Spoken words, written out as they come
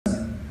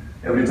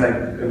Every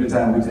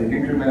time we take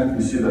increment,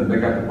 we see that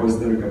backup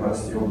repository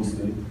capacity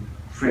obviously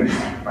shrinks,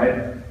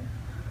 right?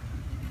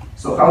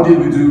 So how did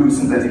we do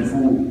synthetic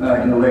full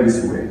in a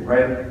legacy way,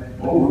 right?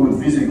 Well, we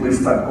would physically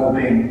start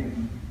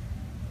copying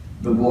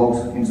the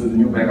blocks into the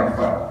new backup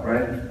file,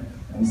 right?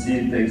 And see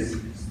it takes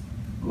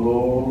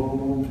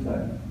long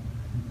time.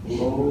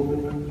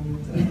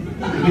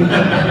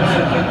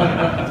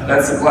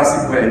 That's a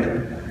classic way.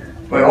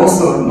 But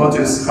also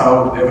notice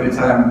how every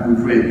time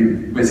we create,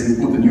 you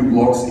basically put the new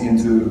blocks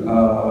into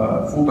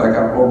full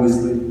backup,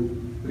 obviously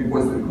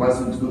repository class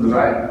to the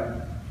right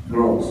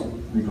grows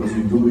because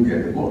you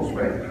duplicate the blocks,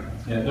 right?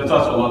 Yeah, that's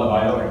also a lot of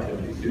I/O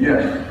activity too.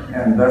 Yeah,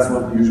 and that's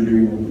what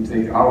usually we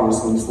take hours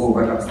of slow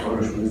backup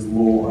storage with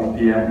low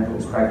RPM,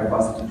 those high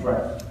capacity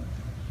drives.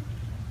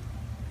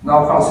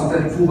 Now how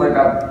synthetic full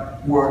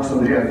backup works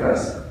on the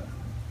ReFS.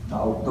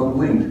 Now don't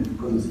blink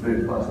because it's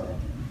very fast.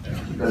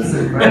 That's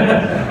it, right?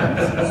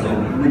 So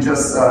we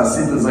just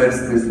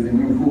synthesized basically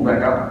new full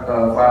backup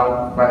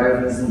file by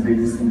referencing the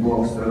existing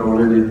blocks that are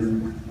already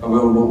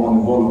available on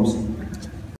the volumes.